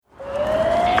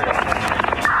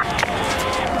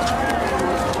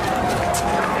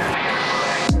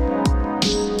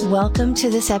Welcome to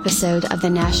this episode of the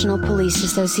National Police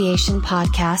Association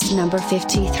podcast number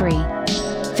 53.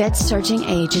 Feds surging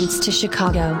agents to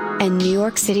Chicago, and New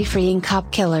York City freeing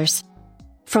cop killers.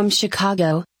 From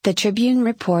Chicago, the Tribune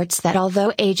reports that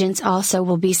although agents also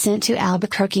will be sent to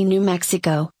Albuquerque, New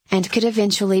Mexico, and could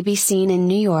eventually be seen in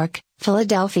New York,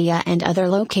 Philadelphia and other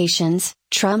locations,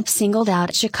 Trump singled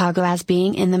out Chicago as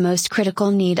being in the most critical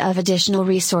need of additional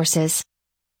resources.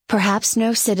 Perhaps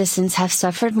no citizens have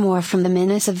suffered more from the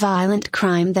menace of violent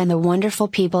crime than the wonderful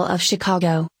people of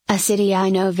Chicago, a city I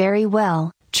know very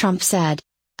well, Trump said.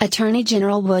 Attorney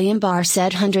General William Barr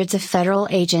said hundreds of federal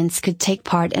agents could take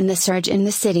part in the surge in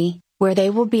the city, where they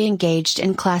will be engaged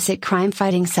in classic crime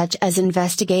fighting such as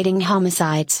investigating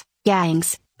homicides,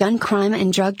 gangs, gun crime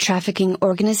and drug trafficking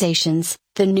organizations.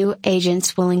 The new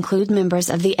agents will include members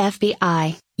of the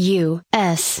FBI,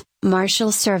 U.S.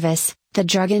 Marshals Service, the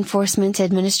Drug Enforcement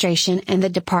Administration and the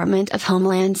Department of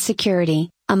Homeland Security,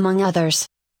 among others.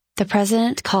 The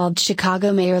president called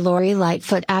Chicago Mayor Lori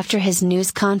Lightfoot after his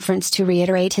news conference to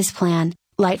reiterate his plan.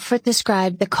 Lightfoot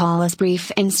described the call as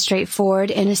brief and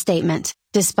straightforward in a statement,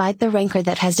 despite the rancor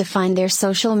that has defined their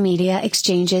social media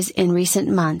exchanges in recent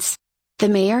months. The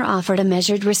mayor offered a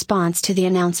measured response to the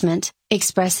announcement,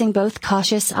 expressing both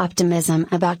cautious optimism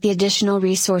about the additional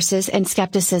resources and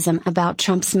skepticism about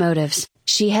Trump's motives.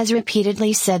 She has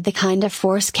repeatedly said the kind of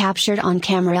force captured on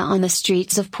camera on the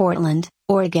streets of Portland,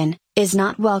 Oregon, is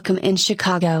not welcome in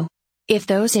Chicago. If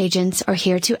those agents are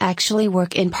here to actually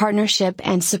work in partnership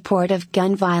and support of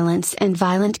gun violence and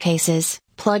violent cases,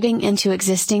 plugging into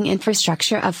existing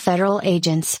infrastructure of federal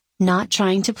agents, not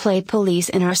trying to play police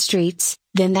in our streets,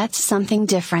 then that's something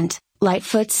different,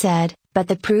 Lightfoot said, but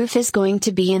the proof is going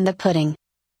to be in the pudding.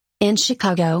 In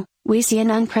Chicago, we see an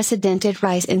unprecedented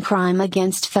rise in crime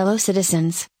against fellow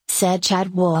citizens, said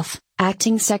Chad Wolf,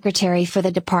 acting secretary for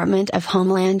the Department of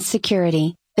Homeland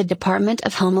Security. The Department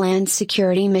of Homeland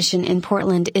Security mission in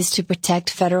Portland is to protect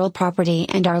federal property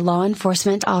and our law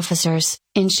enforcement officers.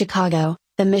 In Chicago,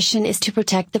 the mission is to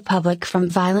protect the public from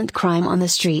violent crime on the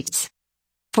streets.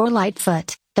 For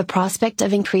Lightfoot, the prospect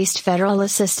of increased federal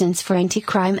assistance for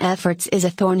anti-crime efforts is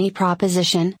a thorny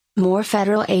proposition. More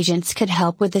federal agents could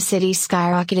help with the city's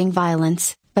skyrocketing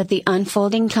violence, but the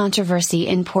unfolding controversy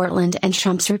in Portland and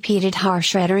Trump's repeated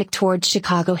harsh rhetoric toward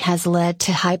Chicago has led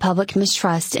to high public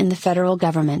mistrust in the federal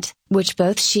government, which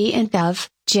both she and Gov.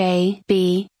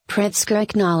 J.B. Pritzker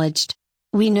acknowledged.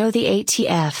 We know the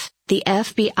ATF, the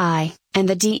FBI, and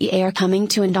the DEA are coming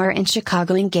to and are in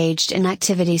Chicago engaged in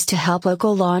activities to help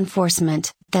local law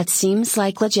enforcement. That seems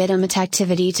like legitimate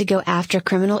activity to go after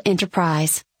criminal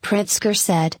enterprise, Pritzker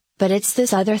said, but it's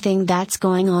this other thing that's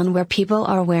going on where people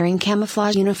are wearing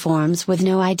camouflage uniforms with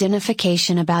no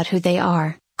identification about who they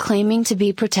are, claiming to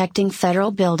be protecting federal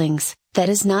buildings. That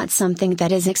is not something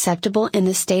that is acceptable in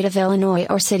the state of Illinois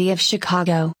or city of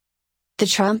Chicago. The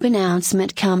Trump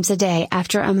announcement comes a day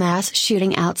after a mass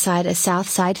shooting outside a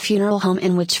Southside funeral home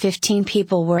in which 15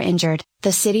 people were injured.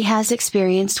 The city has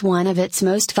experienced one of its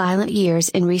most violent years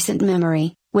in recent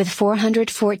memory, with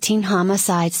 414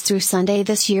 homicides through Sunday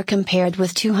this year compared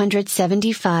with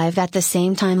 275 at the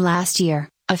same time last year,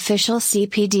 official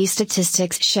CPD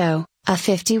statistics show, a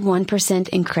 51%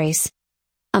 increase.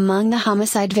 Among the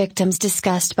homicide victims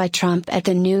discussed by Trump at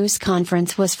the news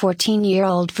conference was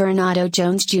 14-year-old Vernado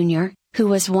Jones Jr., who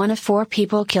was one of 4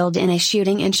 people killed in a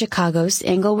shooting in Chicago's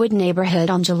Englewood neighborhood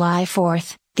on July 4.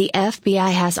 The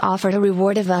FBI has offered a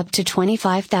reward of up to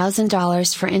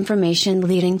 $25,000 for information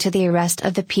leading to the arrest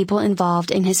of the people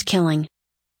involved in his killing.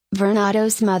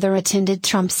 Vernado's mother attended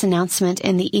Trump's announcement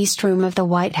in the East Room of the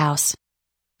White House.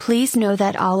 Please know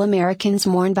that all Americans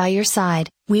mourn by your side.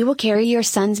 We will carry your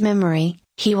son's memory.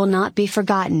 He will not be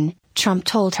forgotten, Trump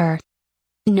told her.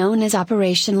 Known as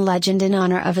Operation Legend in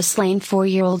honor of a slain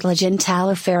 4-year-old Legend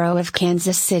Taliaferro of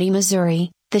Kansas City,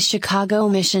 Missouri, the Chicago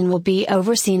mission will be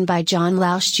overseen by John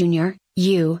Lausch Jr.,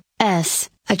 U.S.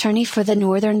 Attorney for the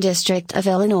Northern District of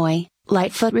Illinois.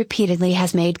 Lightfoot repeatedly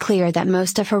has made clear that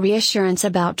most of her reassurance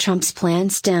about Trump's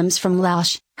plan stems from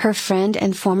Lausch, her friend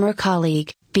and former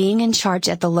colleague, being in charge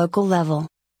at the local level.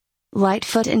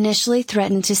 Lightfoot initially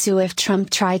threatened to sue if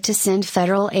Trump tried to send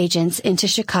federal agents into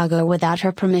Chicago without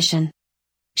her permission.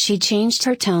 She changed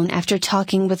her tone after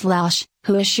talking with Lausch,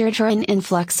 who assured her an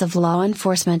influx of law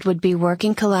enforcement would be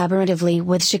working collaboratively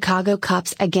with Chicago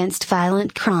cops against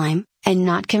violent crime, and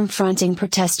not confronting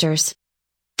protesters.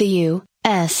 The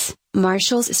U.S.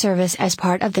 Marshals Service as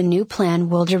part of the new plan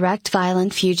will direct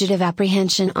violent fugitive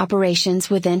apprehension operations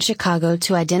within Chicago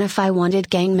to identify wanted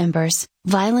gang members,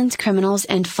 violent criminals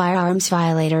and firearms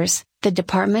violators. The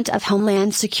Department of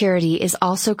Homeland Security is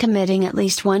also committing at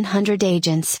least 100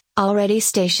 agents, already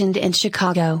stationed in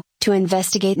Chicago, to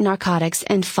investigate narcotics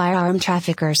and firearm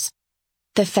traffickers.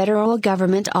 The federal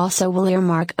government also will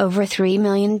earmark over $3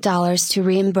 million to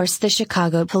reimburse the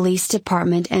Chicago Police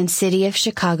Department and City of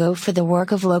Chicago for the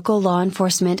work of local law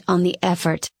enforcement on the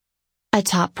effort. A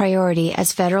top priority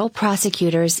as federal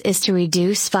prosecutors is to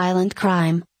reduce violent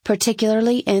crime,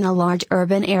 particularly in a large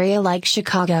urban area like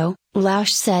Chicago,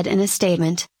 Lausch said in a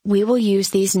statement. We will use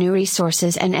these new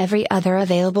resources and every other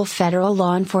available federal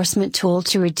law enforcement tool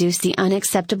to reduce the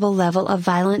unacceptable level of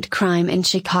violent crime in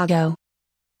Chicago.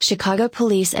 Chicago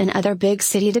police and other big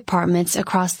city departments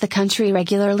across the country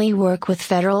regularly work with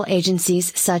federal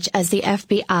agencies such as the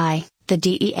FBI, the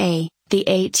DEA, the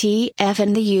ATF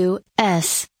and the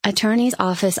U.S. Attorney's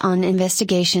Office on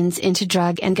investigations into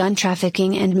drug and gun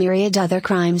trafficking and myriad other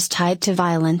crimes tied to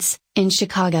violence. In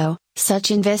Chicago,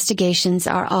 such investigations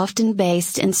are often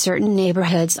based in certain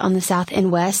neighborhoods on the south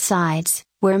and west sides,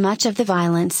 where much of the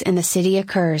violence in the city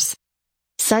occurs.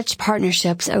 Such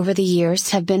partnerships over the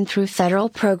years have been through federal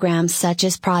programs such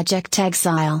as Project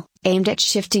Exile, aimed at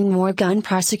shifting more gun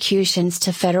prosecutions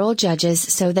to federal judges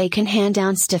so they can hand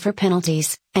down stiffer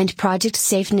penalties, and Project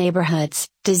Safe Neighborhoods,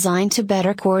 designed to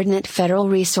better coordinate federal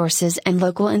resources and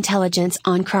local intelligence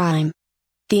on crime.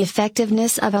 The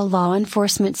effectiveness of a law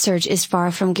enforcement surge is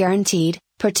far from guaranteed,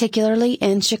 particularly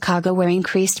in Chicago where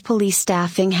increased police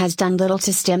staffing has done little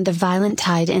to stem the violent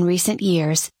tide in recent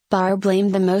years. Barr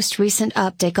blamed the most recent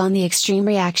uptick on the extreme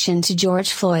reaction to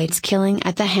George Floyd's killing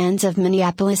at the hands of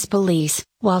Minneapolis police,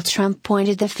 while Trump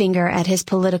pointed the finger at his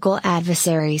political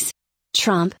adversaries.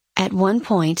 Trump, at one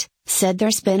point, said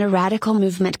there's been a radical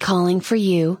movement calling for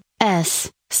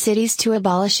U.S. cities to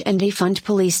abolish and defund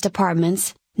police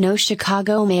departments. No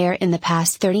Chicago mayor in the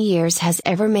past 30 years has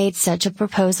ever made such a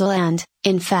proposal and,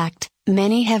 in fact,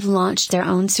 many have launched their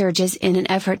own surges in an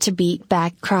effort to beat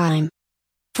back crime.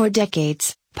 For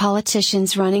decades,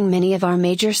 politicians running many of our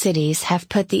major cities have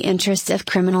put the interests of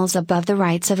criminals above the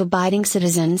rights of abiding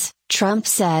citizens, Trump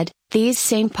said. These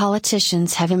same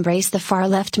politicians have embraced the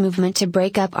far-left movement to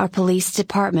break up our police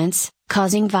departments,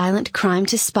 causing violent crime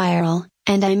to spiral,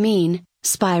 and I mean,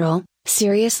 spiral,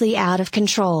 seriously out of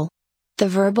control. The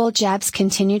verbal jabs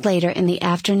continued later in the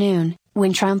afternoon,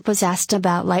 when Trump was asked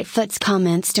about Lightfoot's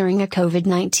comments during a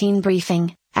COVID-19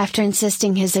 briefing. After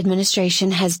insisting his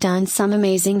administration has done some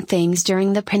amazing things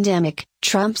during the pandemic,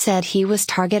 Trump said he was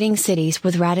targeting cities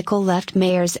with radical left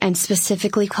mayors and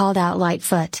specifically called out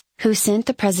Lightfoot, who sent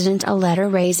the president a letter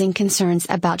raising concerns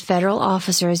about federal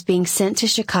officers being sent to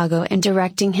Chicago and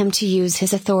directing him to use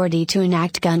his authority to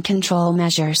enact gun control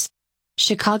measures.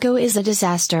 Chicago is a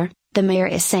disaster, the mayor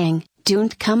is saying,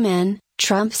 don't come in,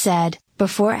 Trump said,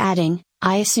 before adding,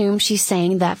 I assume she's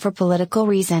saying that for political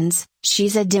reasons.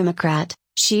 She's a Democrat.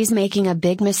 She's making a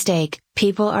big mistake,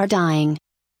 people are dying.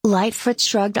 Lightfoot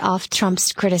shrugged off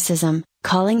Trump's criticism,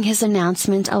 calling his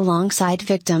announcement alongside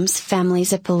victims'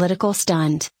 families a political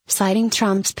stunt, citing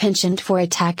Trump's penchant for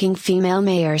attacking female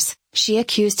mayors. She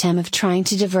accused him of trying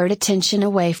to divert attention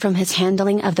away from his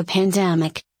handling of the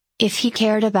pandemic. If he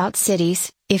cared about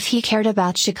cities, if he cared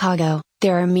about Chicago,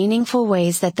 there are meaningful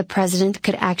ways that the president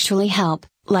could actually help,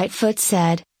 Lightfoot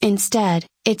said. Instead,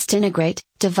 it's denigrate,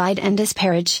 divide and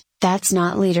disparage. That's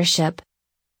not leadership.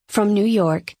 From New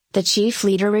York, the chief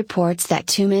leader reports that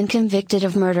 2 men convicted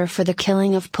of murder for the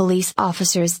killing of police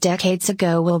officers decades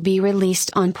ago will be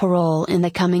released on parole in the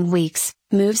coming weeks,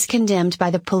 moves condemned by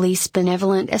the Police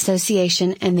Benevolent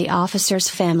Association and the officers'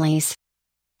 families.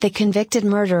 The convicted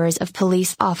murderers of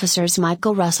police officers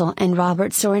Michael Russell and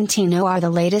Robert Sorrentino are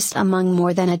the latest among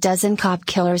more than a dozen cop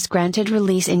killers granted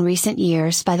release in recent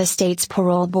years by the state's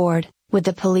parole board, with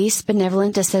the Police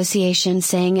Benevolent Association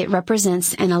saying it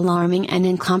represents an alarming and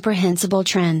incomprehensible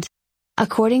trend.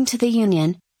 According to the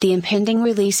union, the impending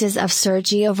releases of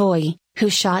Sergio Voi, who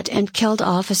shot and killed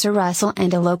Officer Russell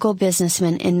and a local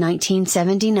businessman in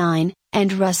 1979,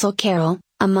 and Russell Carroll,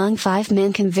 among 5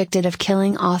 men convicted of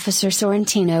killing Officer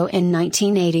Sorrentino in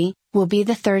 1980, will be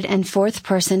the 3rd and 4th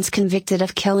persons convicted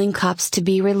of killing cops to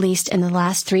be released in the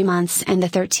last 3 months and the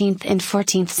 13th and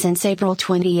 14th since April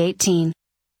 2018.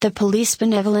 The Police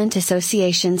Benevolent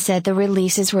Association said the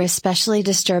releases were especially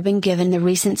disturbing given the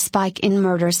recent spike in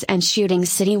murders and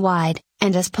shootings citywide,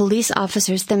 and as police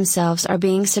officers themselves are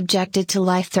being subjected to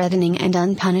life-threatening and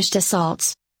unpunished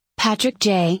assaults. Patrick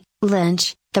J.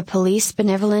 Lynch, the Police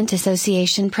Benevolent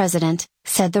Association president,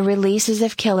 said the releases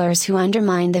of killers who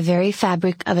undermine the very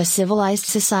fabric of a civilized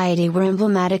society were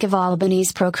emblematic of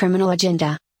Albany's pro-criminal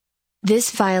agenda. This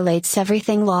violates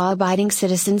everything law-abiding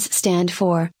citizens stand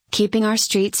for: keeping our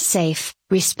streets safe,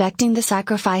 respecting the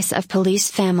sacrifice of police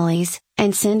families,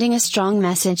 and sending a strong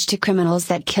message to criminals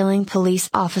that killing police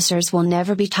officers will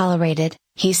never be tolerated,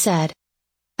 he said.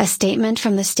 A statement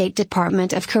from the State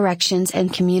Department of Corrections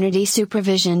and Community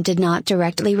Supervision did not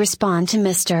directly respond to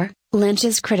Mr.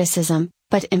 Lynch's criticism,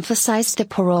 but emphasized the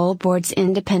parole board's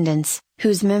independence,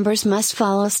 whose members must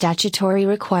follow statutory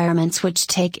requirements which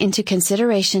take into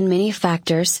consideration many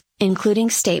factors,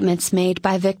 including statements made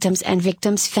by victims and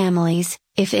victims' families,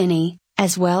 if any,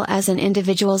 as well as an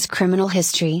individual's criminal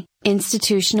history,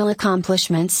 institutional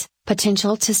accomplishments,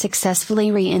 potential to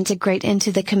successfully reintegrate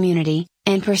into the community,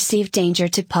 and perceived danger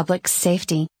to public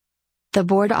safety. The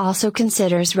board also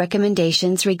considers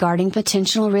recommendations regarding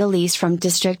potential release from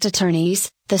district attorneys,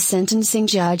 the sentencing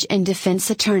judge and defense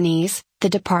attorneys. The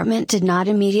department did not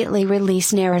immediately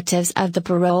release narratives of the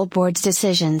parole board's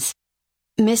decisions.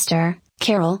 Mr.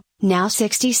 Carroll, now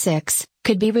 66,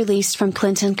 could be released from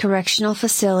Clinton Correctional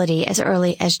Facility as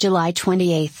early as July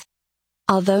 28.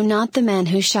 Although not the man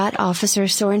who shot Officer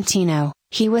Sorrentino,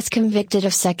 he was convicted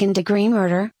of second-degree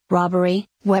murder, robbery,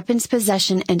 weapons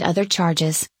possession and other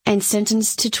charges, and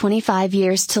sentenced to 25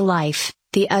 years to life.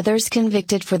 The others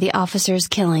convicted for the officer's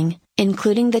killing,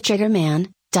 including the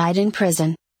triggerman, died in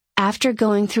prison. After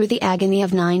going through the agony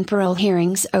of 9 parole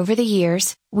hearings over the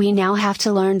years, we now have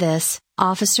to learn this,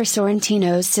 Officer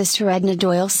Sorrentino's sister Edna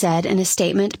Doyle said in a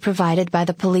statement provided by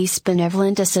the Police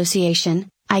Benevolent Association.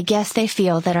 I guess they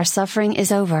feel that our suffering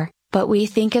is over, but we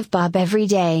think of Bob every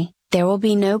day. There will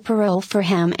be no parole for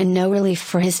him and no relief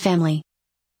for his family.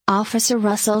 Officer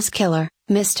Russell's killer,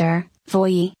 Mr.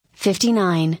 Voye,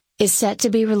 59, is set to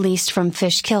be released from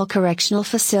Fishkill Correctional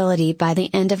Facility by the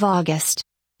end of August.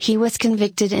 He was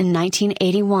convicted in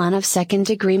 1981 of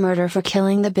second-degree murder for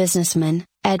killing the businessman,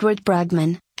 Edward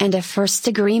Brugman, and of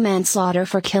first-degree manslaughter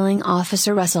for killing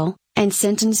Officer Russell, and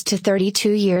sentenced to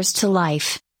 32 years to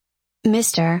life.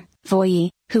 Mr. Voye,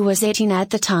 who was 18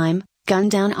 at the time,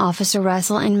 gunned down Officer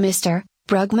Russell and Mr.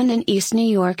 Brugman in East New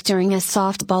York during a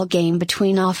softball game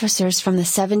between officers from the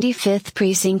 75th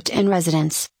Precinct and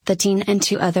residents. The teen and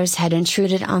 2 others had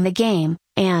intruded on the game,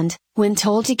 and, when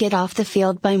told to get off the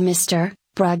field by Mr.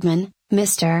 Brugman,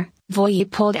 Mr. Voye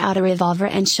pulled out a revolver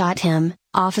and shot him.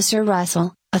 Officer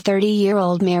Russell, a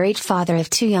 30-year-old married father of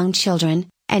 2 young children,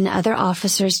 and other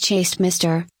officers chased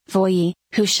Mr. Voye,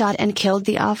 who shot and killed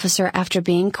the officer after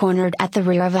being cornered at the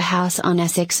rear of a house on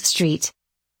Essex Street.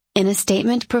 In a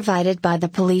statement provided by the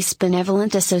Police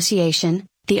Benevolent Association,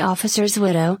 the officer's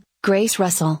widow, Grace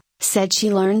Russell, said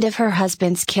she learned of her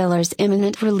husband's killer's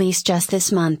imminent release just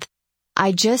this month.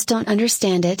 I just don't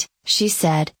understand it, she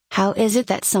said. How is it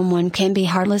that someone can be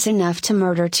heartless enough to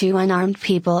murder 2 unarmed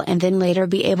people and then later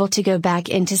be able to go back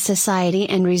into society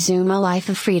and resume a life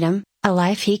of freedom, a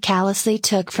life he callously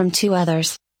took from 2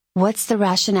 others? What's the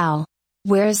rationale?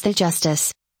 Where is the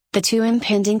justice? The 2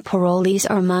 impending parolees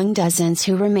are among dozens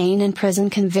who remain in prison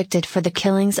convicted for the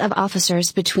killings of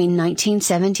officers between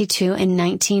 1972 and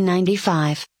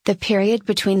 1995, the period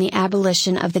between the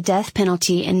abolition of the death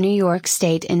penalty in New York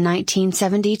State in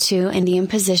 1972 and the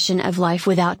imposition of life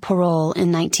without parole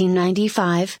in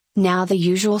 1995, now the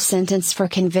usual sentence for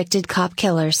convicted cop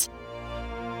killers.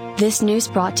 This news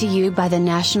brought to you by the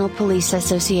National Police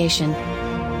Association.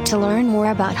 To learn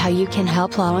more about how you can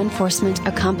help law enforcement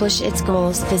accomplish its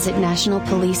goals, visit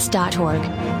nationalpolice.org.